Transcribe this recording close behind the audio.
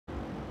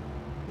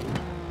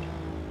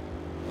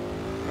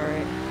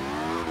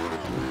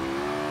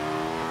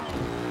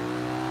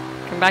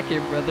back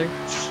here, brother.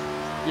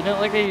 You don't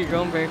look like you're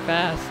going very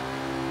fast.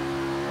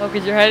 Oh,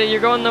 cause you're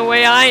going the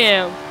way I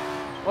am.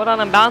 Hold on,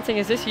 I'm bouncing.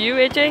 Is this you,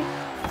 AJ?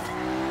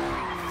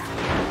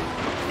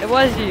 It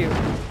was you.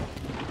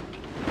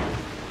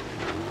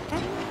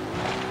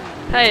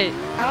 Hey.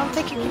 I don't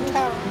think you can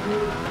tell.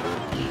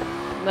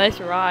 Nice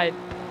ride.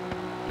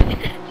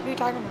 What are you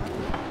talking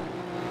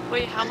about?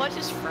 Wait, how much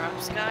is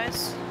fraps,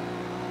 guys?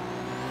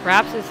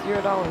 Fraps is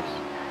 $0.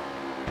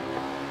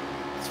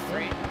 It's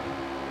free.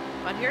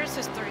 On here it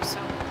says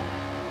 37.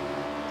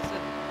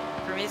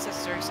 For me it says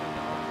 $37.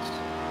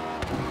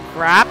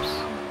 Fraps?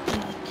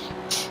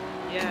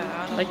 Yeah,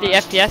 I don't know Like the why.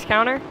 FPS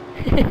counter?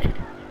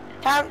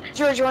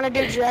 George, you want to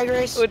do a drag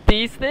race? With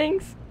these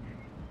things?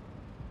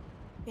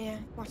 Yeah,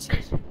 watch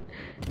this.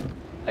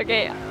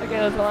 Okay,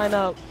 let's line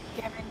up.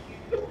 Kevin.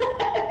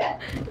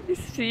 You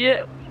see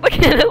it? Look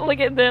at it, look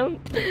at them.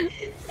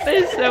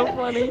 They're so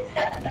funny.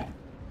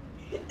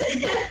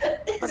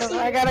 Whatever,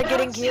 I gotta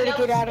get in gear to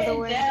get out of the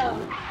way.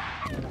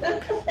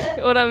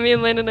 Hold on, me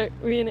and Landon are,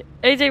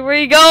 AJ, where are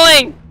you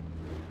going?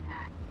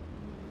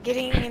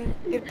 Getting in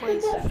good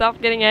place. Stop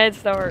getting a head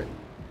start.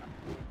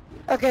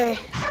 Okay.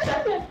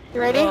 You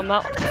ready? Oh, I'm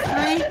not.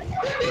 3,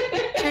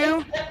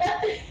 2,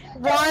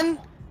 1,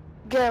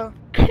 go.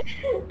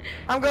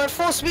 I'm going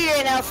full speed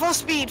right now. Full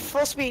speed.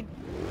 Full speed.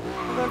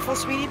 I'm going full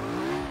speed.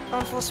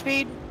 Going full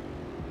speed.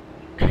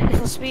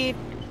 Full speed.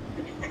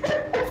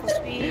 Full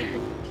speed.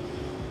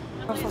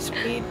 Going full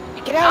speed.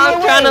 Get out of I'm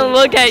my trying to way.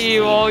 look at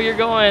you while you're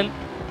going.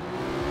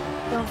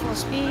 Going full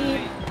speed.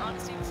 On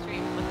Steam Street,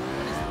 what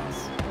is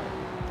this?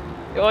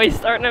 Oh, he's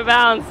starting to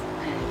bounce.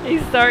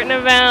 He's starting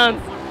to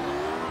bounce.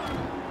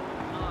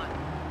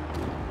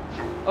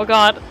 Oh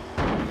god.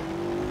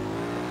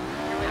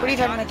 What are you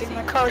talking about, dude?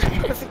 My car's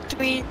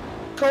perfectly,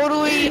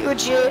 totally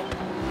legit.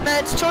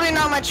 That's totally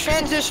not my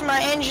transmission,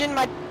 my engine,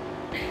 my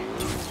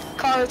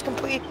car is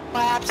completely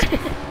collapsed.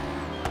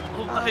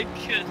 Oh my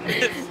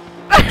goodness.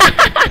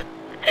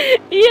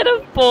 He hit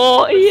a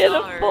pole. He hit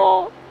a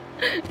pole.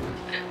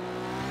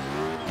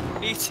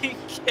 Eating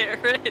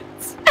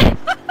carrots.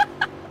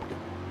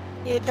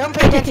 Yeah, don't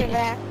pay attention to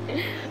that.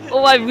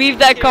 Oh, I weaved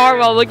that car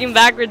while looking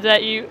backwards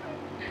at you.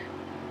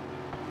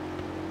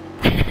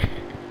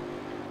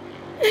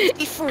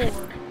 54.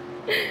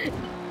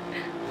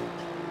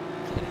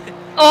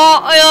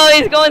 Oh,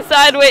 he's going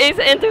sideways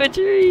into a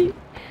tree.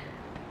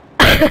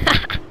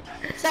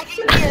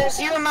 Second gear,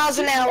 0 miles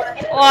an hour.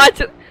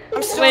 What?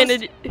 I'm still Wait, in,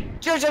 did you...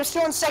 George, I'm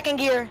still in second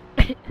gear.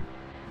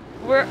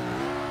 Where?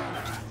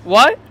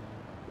 What?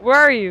 Where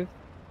are you?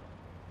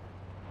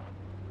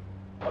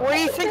 Where do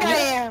you think I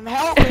am?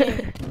 Help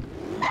me.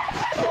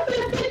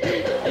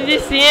 Did you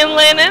see him,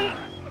 Landon?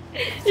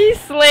 He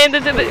slammed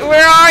into the.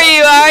 Where are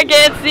you? I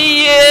can't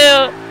see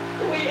you.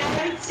 Wait, I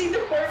haven't seen the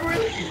part where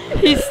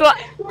He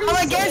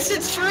I'm against a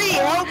tree.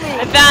 Help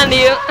I me. found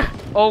you.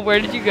 Oh, where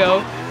did you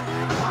go?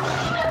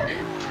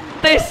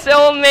 They're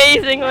so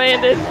amazing,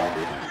 Landon.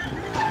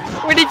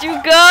 Where did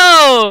you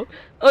go?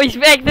 Oh, he's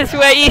back this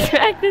way. He's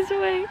back this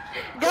way.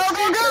 Go,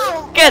 go,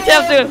 go. Catch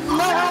up to him. No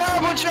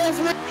reliable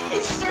transmission.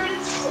 it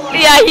started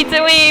slowing. Yeah,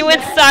 he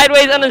went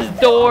sideways on his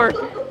door.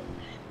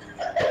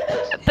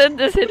 Then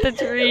just hit the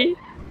tree.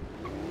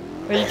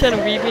 Are you trying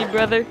to read me,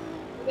 brother?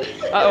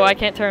 Uh-oh, I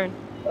can't turn.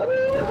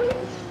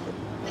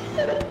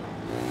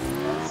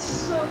 That's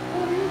so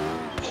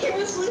funny. He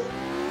was like,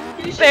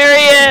 There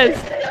he is.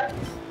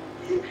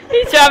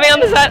 He's driving on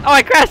the side. Oh,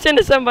 I crashed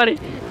into somebody.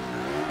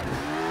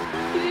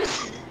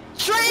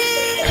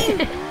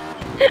 Train.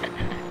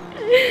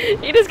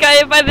 He just got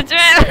hit by the train.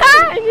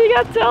 And he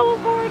got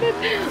teleported.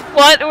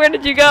 What? Where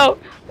did you go?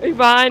 He's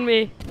behind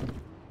me.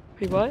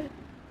 Wait, what?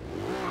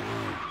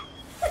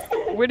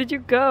 Where did you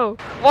go?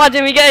 Watch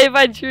him. He got hit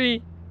by a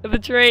tree of the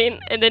train,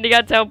 and then he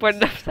got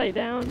teleported upside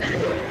down.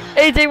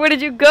 AJ, where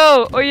did you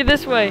go? Oh, you're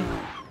this way.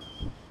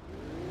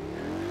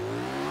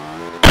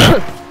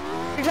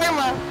 You're talking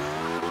about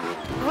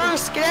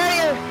Bruce, get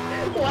out of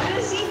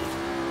here.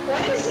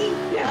 why does he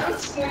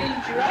bounce when he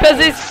drives?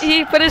 Because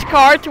he put his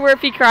car to where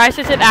if he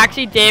crashes, it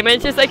actually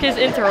damages like his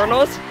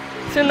internals.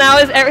 So now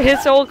his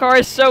whole car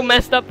is so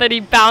messed up that he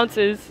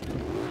bounces.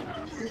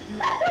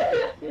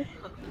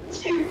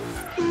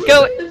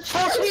 Go.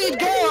 Full speed,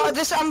 go.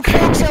 I'm full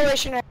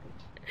acceleration right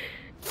now.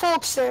 Full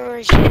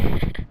acceleration.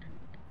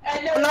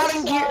 I know I'm not it's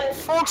in gear.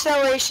 Full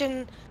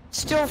acceleration.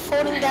 Still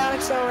folding down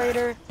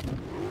accelerator.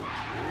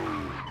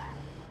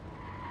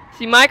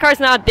 See, my car's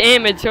not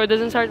damaged, so it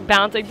doesn't start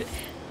bouncing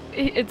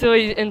until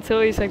I'm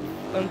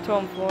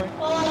flooring.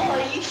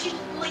 Oh, you should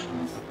like.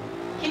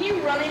 Can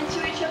you run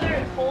into each other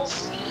at full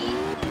speed?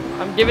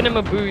 I'm giving him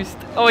a boost.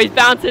 Oh, he's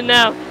bouncing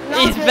now. Not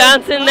He's good,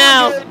 bouncing not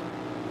now. good.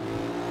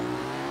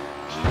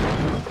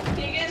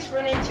 Can you guys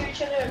run into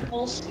each other at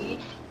full speed?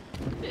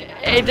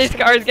 Hey, this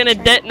car is gonna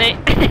detonate.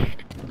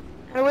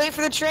 I wait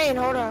for the train.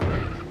 Hold on.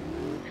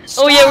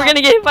 Oh yeah, we're Stop.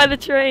 gonna get hit by the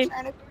train.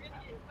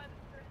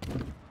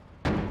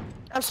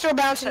 I'm still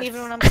bouncing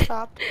even when I'm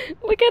stopped.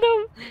 Look at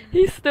him.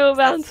 He's still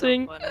That's so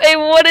bouncing. funny. Hey,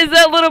 what is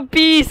that little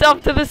piece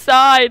off to the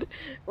side?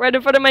 Right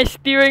in front of my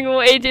steering wheel,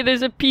 AJ,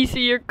 there's a piece of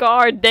your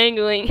car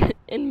dangling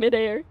in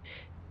midair.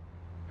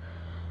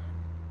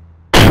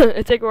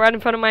 It's like right in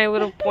front of my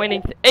little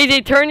pointing.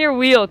 AJ, turn your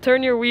wheel.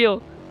 Turn your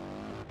wheel.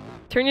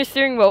 Turn your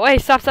steering wheel. Hey,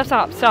 stop, stop,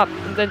 stop, stop.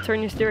 And then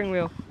turn your steering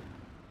wheel.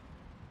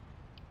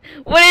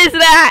 What is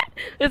that?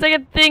 It's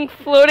like a thing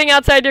floating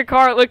outside your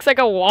car. It looks like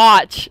a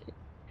watch.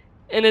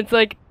 And it's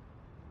like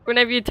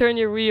whenever you turn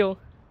your wheel.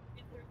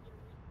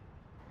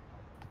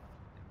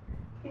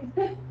 I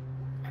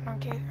don't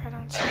get it. I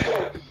don't see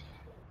it.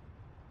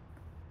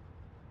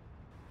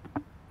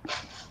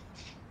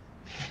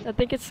 I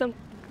think it's some...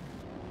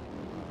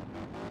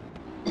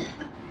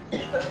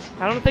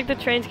 I don't think the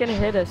train's gonna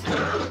hit us.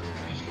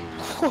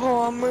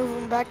 Oh, I'm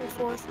moving back and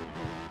forth.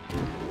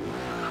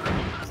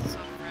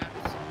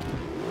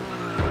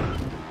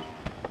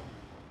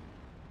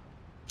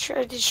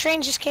 Sure, the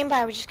train just came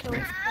by. We just gotta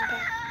wait for it to come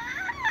back.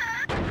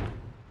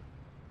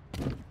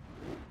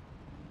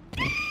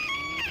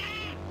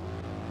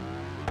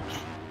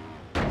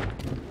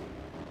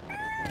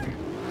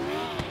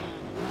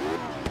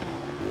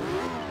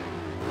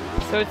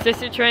 So it's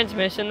just your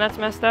transmission that's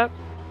messed up?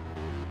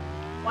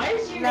 Why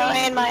is your No,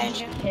 name and my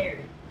engine.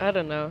 Carrot? I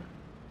don't know.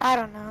 I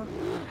don't know.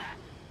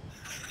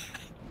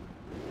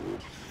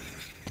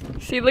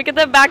 See, look at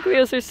the back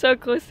wheels. They're so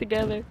close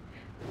together.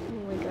 Oh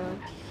my god.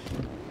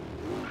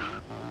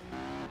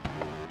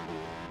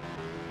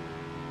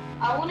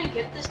 I want to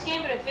get this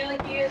game, but I feel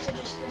like you guys are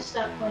just gonna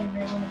stop playing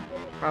right when I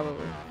get it.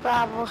 Probably.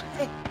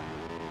 Probably.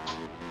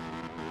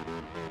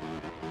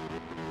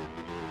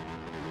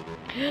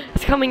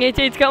 It's coming, AJ,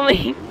 it's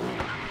coming.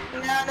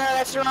 No,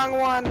 that's the wrong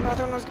one. The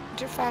other one was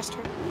too faster.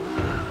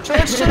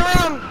 George, turn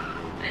around!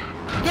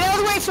 Get out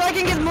of the way so I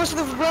can get most of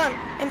the run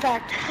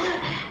impact.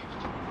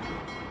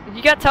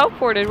 You got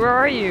teleported. Where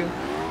are you?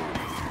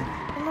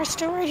 And we're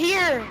still right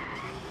here.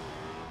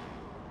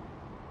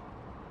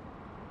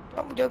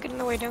 Oh, don't get in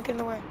the way, don't get in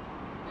the way.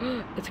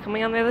 It's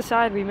coming on the other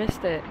side. We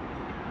missed it.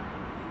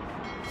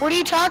 What are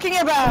you talking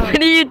about?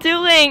 What are you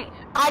doing?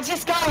 I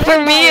just got hit For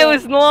by me, it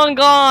was long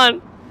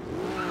gone.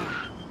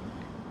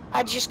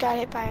 I just got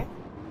hit by it.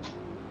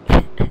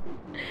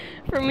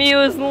 For me, it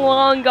was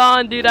long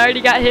gone, dude. I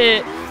already got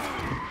hit.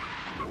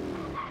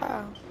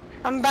 Uh-oh.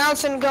 I'm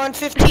bouncing, going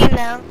 15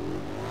 now.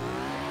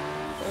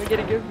 Let me get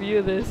a good view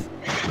of this.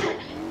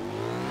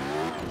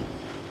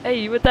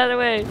 Hey, you went that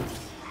way.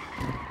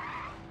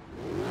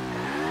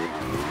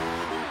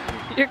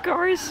 Your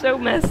car is so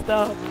messed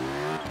up.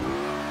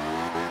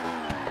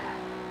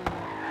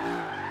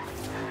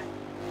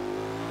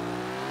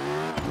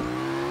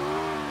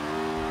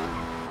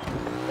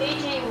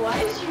 AJ, why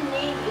is your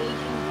name Agent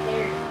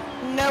Carrot?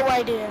 No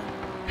idea.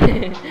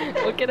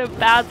 Look at him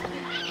bounce.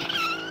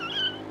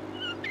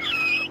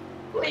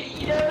 Wait,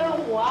 you don't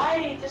know why?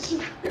 It just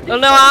Oh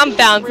no, I'm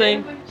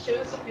bouncing. randomly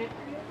shows up here.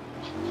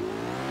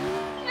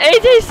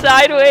 AJ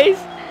sideways.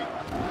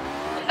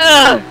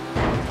 Ugh.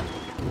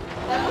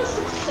 That was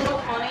so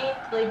funny,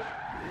 like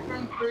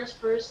from first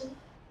person.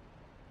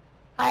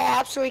 I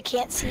absolutely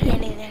can't see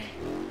anything.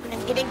 And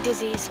I'm getting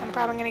dizzy, so I'm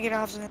probably gonna get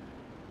off of it.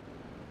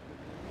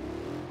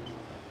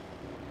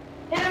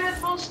 Hit him at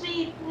full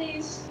speed,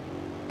 please.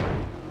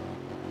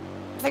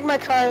 I think my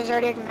car is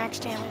already at max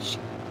damage.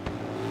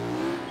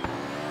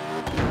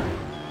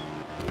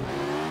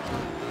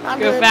 Not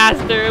Go good.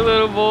 faster,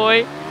 little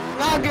boy.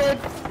 Not good.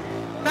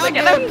 Not Look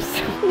good. at him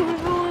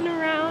rolling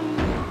around.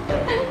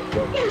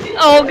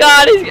 Oh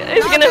god, he's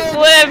gonna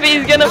flip.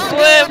 He's gonna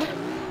flip.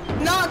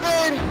 Not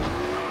good.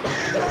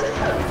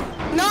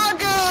 Not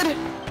good.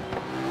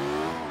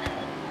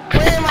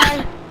 Where am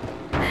I?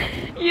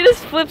 You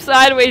just flipped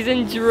sideways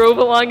and drove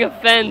along a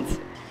fence.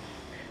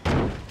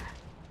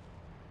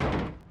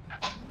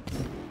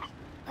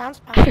 Bounce,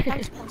 bounce,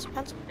 bounce, bounce,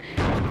 bounce.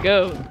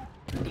 Go.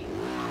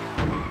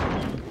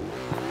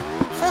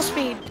 Full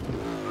speed.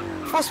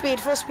 Full speed,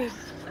 full speed.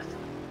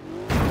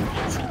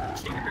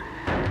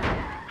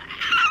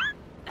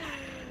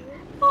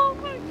 Oh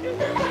my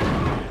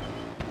god.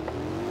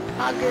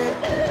 Not good.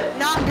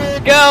 Not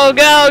good. Go,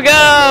 go,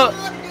 go.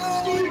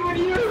 Dude, when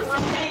you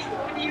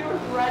were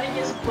riding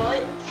his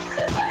butt,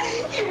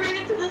 he ran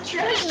into the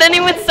trash. Then he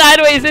went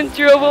sideways and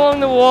drove along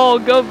the wall.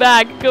 Go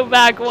back, go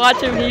back.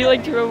 Watch him. He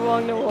like drove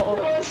along the wall.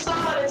 Oh, I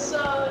saw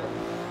it.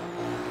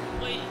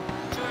 Wait,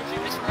 George,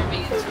 you're just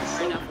ramming into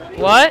him right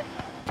now. What?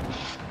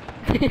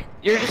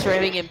 You're just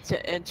ramming into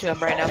him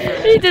right now.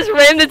 He just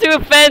rammed into a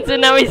fence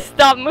and now he's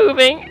stopped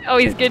moving. Oh,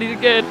 he's good, he's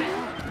good.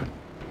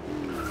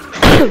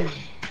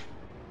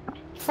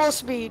 Full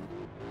speed.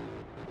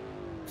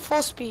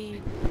 Full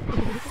speed.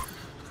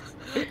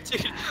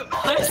 Dude,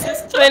 why is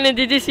this Brandon,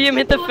 did you see him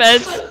hit the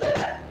fence?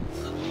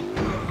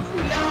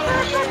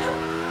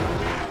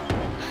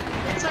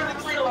 It's a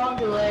really long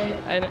delay.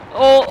 I know.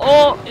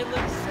 Oh, It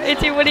looks so...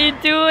 Itchy, what are you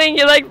doing?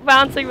 You're like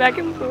bouncing back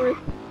and forth.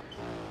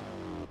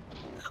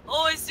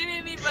 Oh, I see what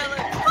you mean by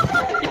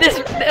like... You just,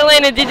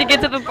 Elena, did you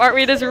get to the part where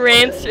you just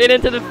ran straight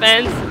into the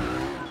fence?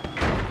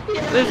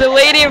 There's a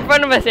lady in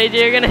front of us, AJ.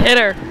 You're gonna hit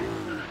her.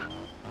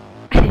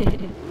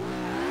 Did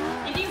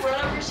you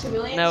run over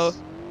civilians? No.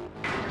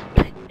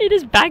 He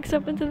just backs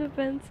up into the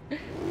fence. He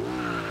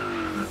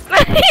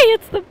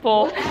hits the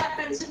pole. What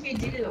happens if you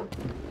do?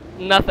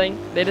 Nothing.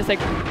 They just like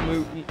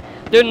move.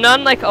 There are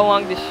none like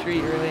along the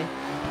street really.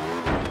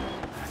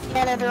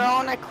 Yeah, no, they're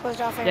all like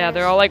closed off areas. Yeah,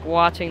 they're all like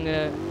watching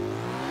the.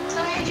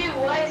 So AJ,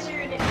 why is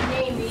your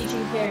name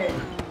Aging Carrot?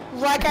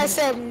 Like I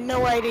said,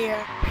 no idea.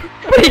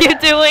 What are you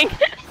doing?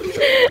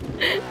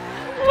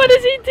 What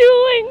is he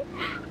doing?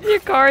 Your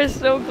car is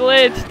so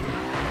glitched.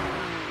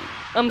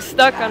 I'm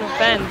stuck on a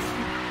fence.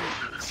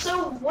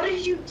 So what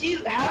did you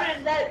do? How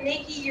did that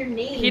make you your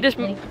name? He just.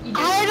 Like, you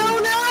I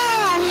don't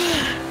know.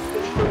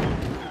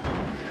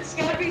 There's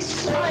gotta be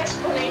some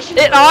explanation.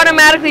 It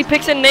automatically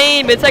picks a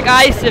name. It's like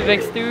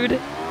iCivics, dude.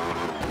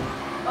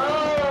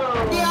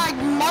 Oh. Yeah,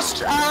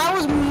 I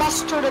was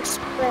Mustard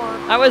Explorer.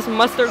 I was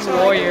Mustard So,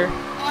 Warrior.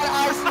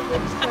 I see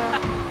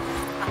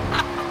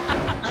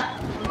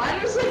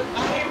Mine was like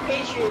Iron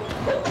Patriot.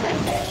 What the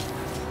heck?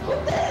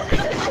 What the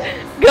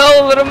heck?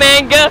 Go, little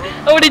man, go.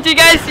 Oh, did you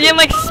guys see him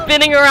like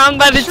spinning around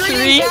by the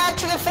tree? Back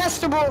to the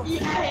festival.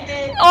 Yeah, I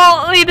did.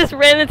 Oh, he just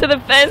ran into the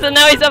fence and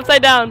now he's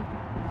upside down.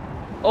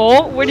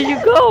 Oh, where did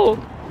you go?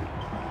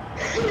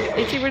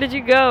 Itchy, where did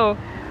you go?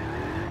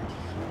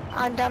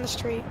 I'm down the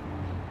street.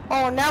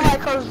 Oh, now my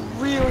car's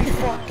really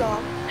fucked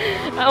up.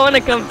 I want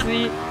to come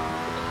see.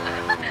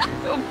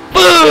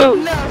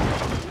 Boom! No.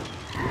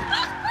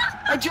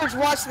 Hey, George,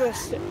 watch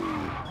this.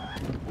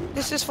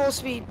 This is full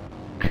speed.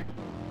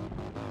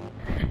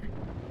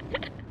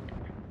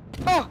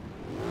 Oh,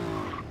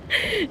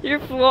 You're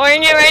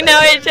flooring it right now,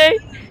 AJ?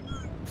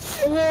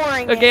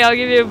 flooring Okay, it. I'll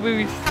give you a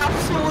boost.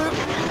 Absolute.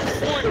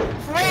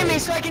 Ram me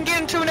so I can get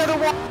into another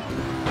wall.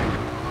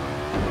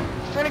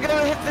 I'm gonna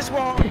go hit this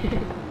wall. I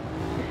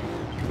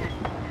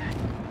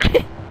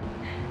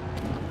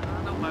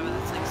don't know why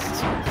that's like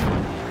so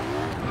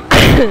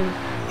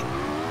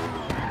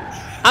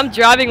I'm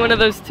driving one of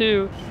those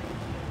too.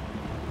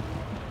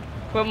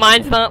 But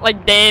mine's not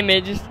like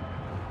damaged.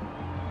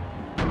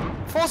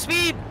 Full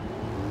speed.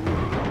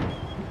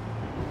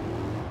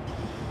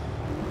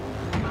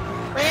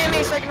 Ram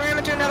me so I can ram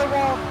into another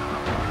wall.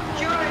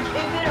 George, if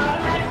it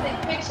automatically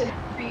picks it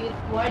for you,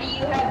 why do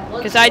you have blood?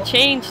 Because I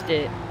changed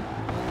it.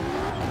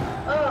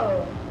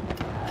 Oh.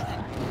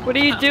 What are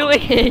you doing,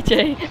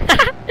 AJ?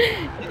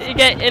 You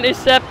get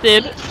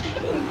intercepted.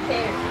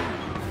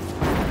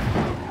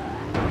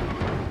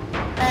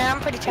 I'm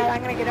pretty tired.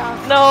 I'm gonna get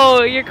off.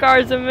 No, your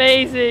car's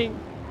amazing.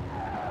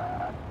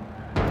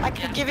 I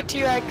could give it to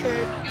you. I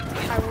could.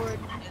 I would.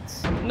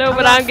 No, I'm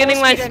but on I'm getting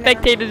full my speed right now.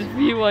 spectator's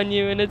view on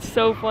you, and it's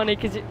so funny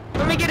because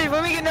Let me get it.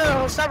 Let me get.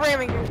 No, stop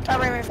ramming.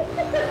 Stop ramming.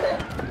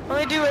 Let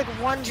me do like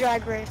one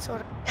drag race.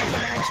 Sort of. Like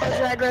an actual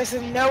drag race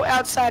with no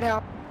outside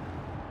help.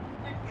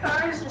 Your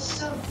cars are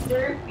so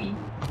derpy.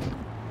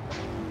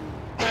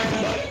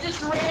 You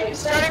just ran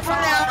Starting from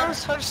now.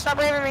 So just stop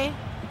ramming me.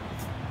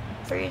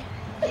 3.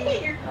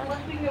 You're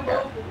flipping them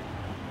over.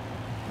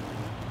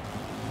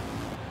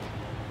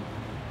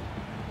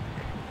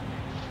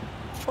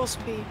 Full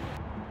speed.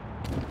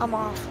 I'm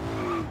off.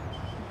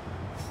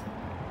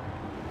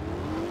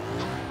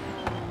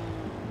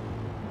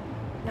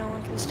 No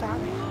one can stop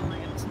me. Oh my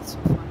goodness, that's so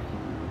funny.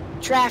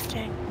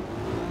 Drafting.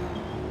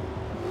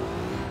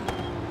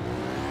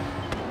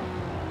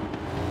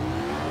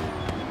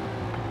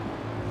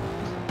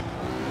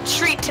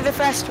 Street to the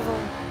festival.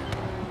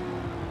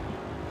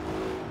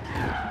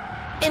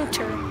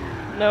 Enter.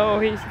 no,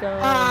 he's gone.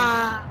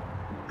 Ah.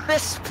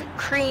 Crisp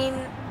Cream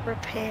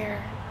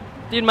Repair.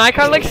 Dude, my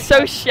car looks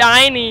so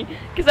shiny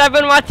because I've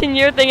been watching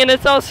your thing and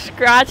it's all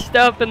scratched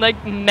up and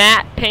like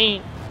matte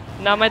paint.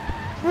 Now my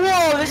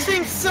Whoa, this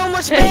thing's so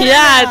much better. yeah,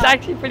 now. it's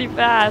actually pretty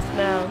fast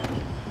now.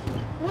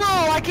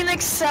 Whoa, I can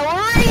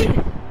accelerate?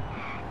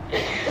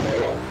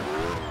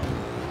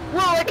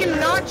 Whoa, I can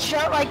not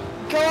jump, like,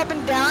 go up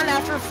and down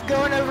after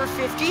going over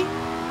 50?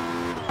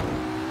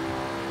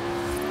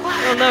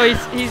 Oh no,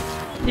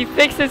 he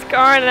fixed his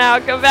car now.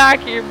 Come back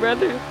here,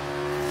 brother.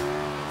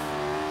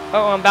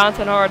 Oh, I'm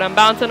bouncing hard. I'm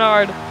bouncing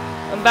hard.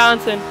 I'm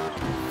bouncing.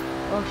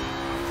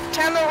 Oh.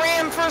 Time to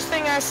ram first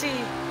thing I see.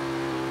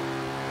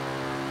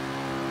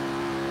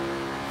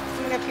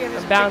 Coming up here,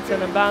 there's I'm a bouncing.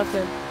 big I'm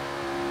bouncing.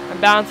 I'm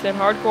bouncing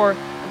hardcore.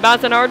 I'm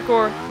bouncing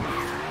hardcore.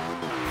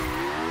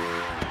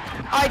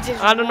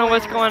 I don't know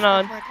what's going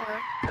on.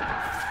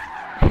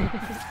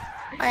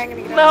 I ain't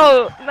gonna get on.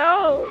 No,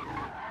 no.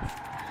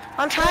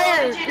 I'm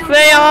tired.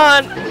 Stay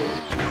on.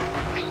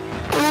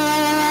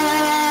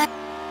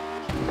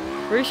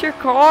 Where's your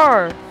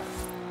car?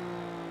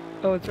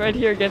 Oh, it's right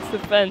here against the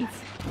fence.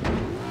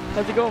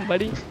 How's it going,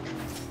 buddy? So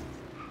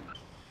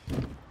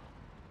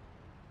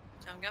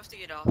I'm gonna have to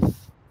get off in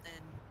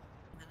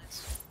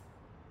minutes.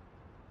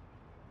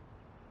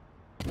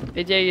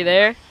 AJ, are you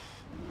there?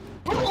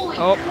 Holy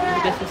Oh,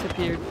 crap. he just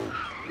disappeared.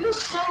 You're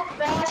so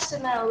fast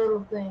in that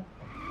little thing.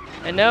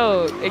 I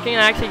know, it can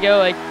actually go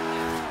like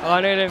So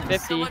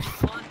 150. much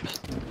fun, but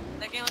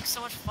that game looks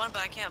so much fun,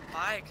 but I can't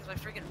buy it because my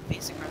freaking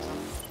basic car's on.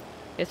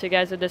 Guess you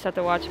guys will just have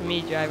to watch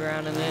me drive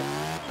around in it.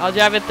 I'll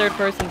drive it third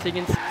person so you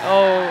can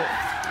oh,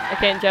 I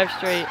can't drive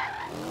straight.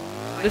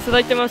 This is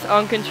like the most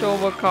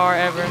uncontrollable car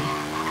ever.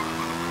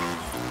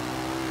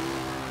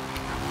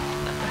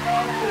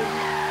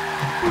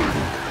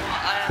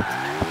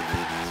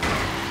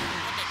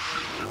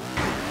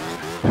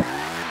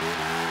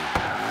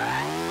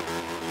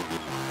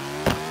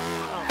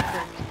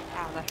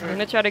 I'm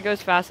gonna try to go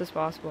as fast as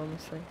possible,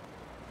 honestly.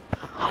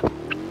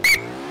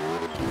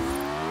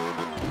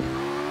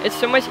 It's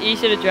so much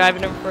easier to drive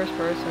it in first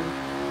person.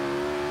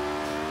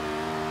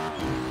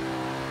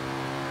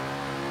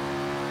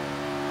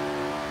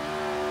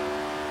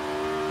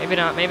 Maybe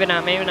not, maybe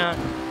not, maybe not.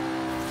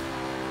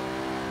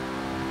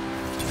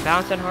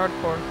 Bouncing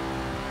hardcore.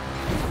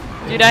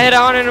 Dude, I hit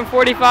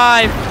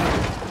 145!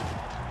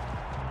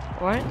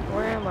 What?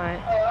 Where am I?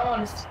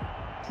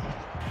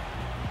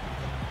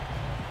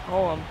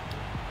 Oh, I'm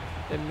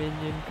the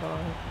Minion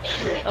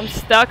Cars. I'm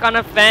stuck on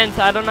a fence,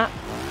 I don't know.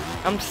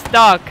 I'm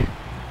stuck.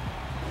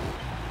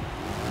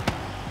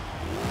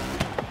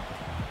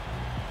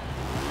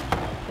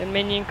 The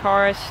Minion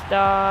Car is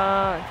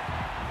stuck.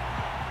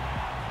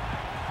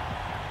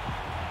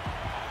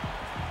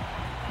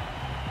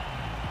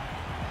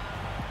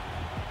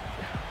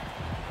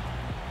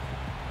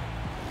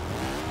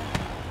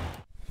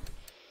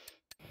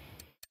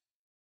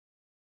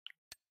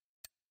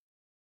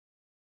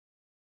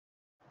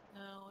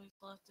 No, he's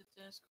left the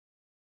disc.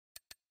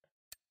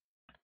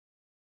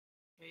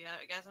 Yeah,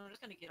 guys, I'm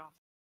just gonna get off.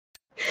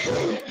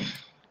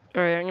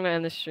 Alright, I'm gonna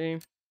end the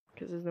stream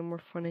because it's no more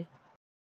funny.